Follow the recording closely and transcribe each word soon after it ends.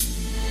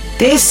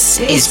This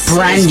is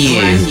brand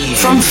new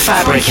from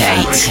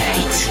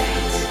Fabric8.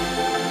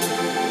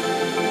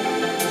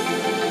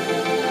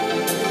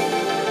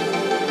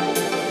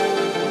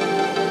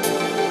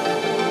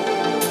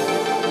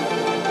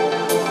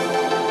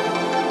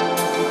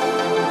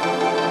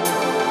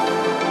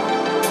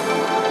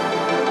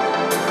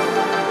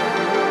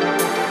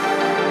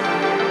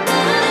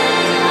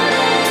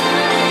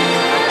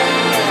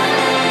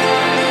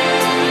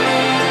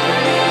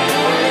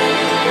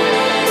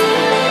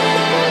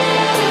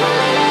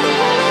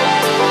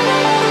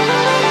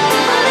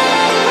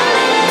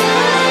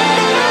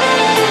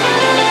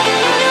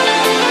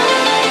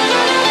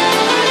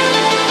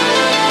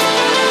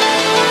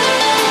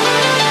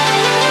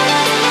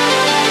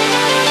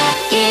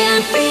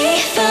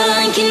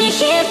 Can you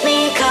hear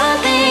me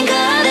calling,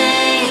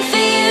 calling for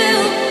you?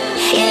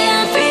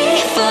 Yeah, I'm free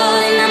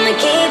falling, I'ma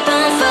keep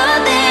on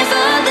falling,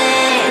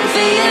 falling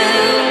for you.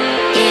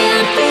 Yeah,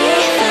 I'm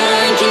free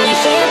falling, can you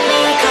hear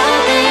me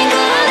calling,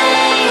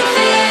 calling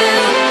for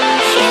you?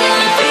 Yeah,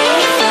 I'm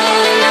free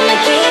falling, I'ma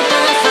keep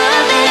on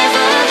falling,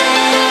 falling,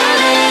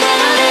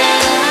 falling.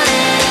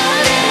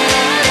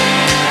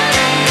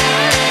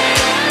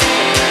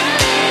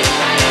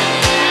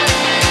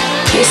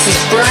 This is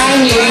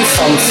brand new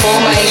from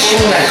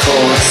Formation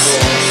Records.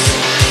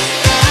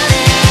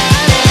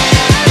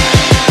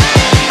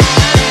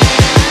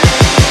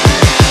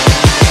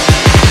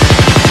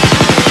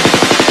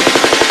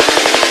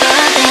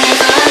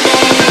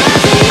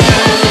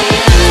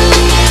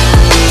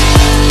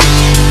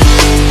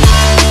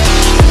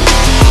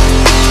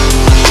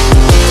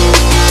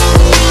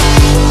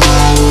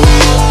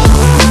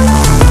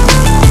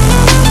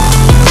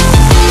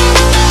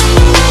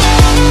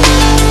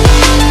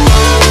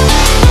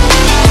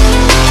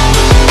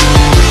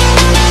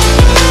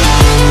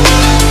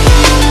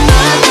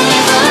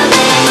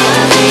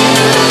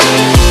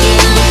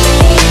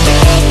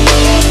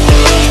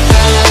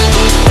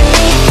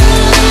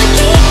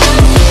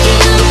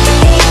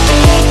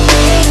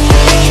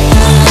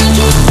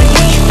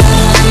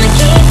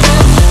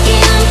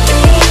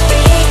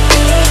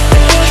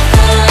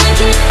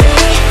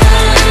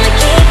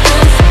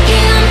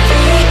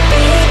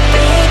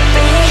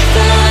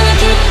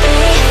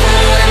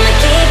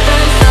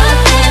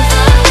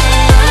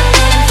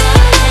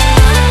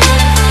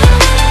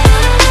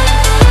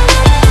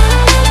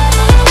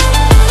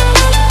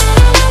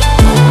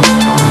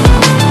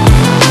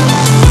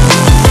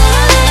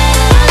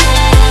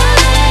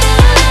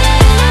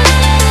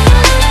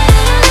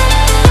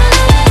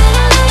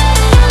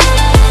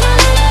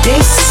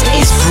 This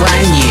is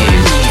brand new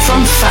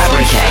from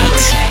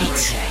Fabric8.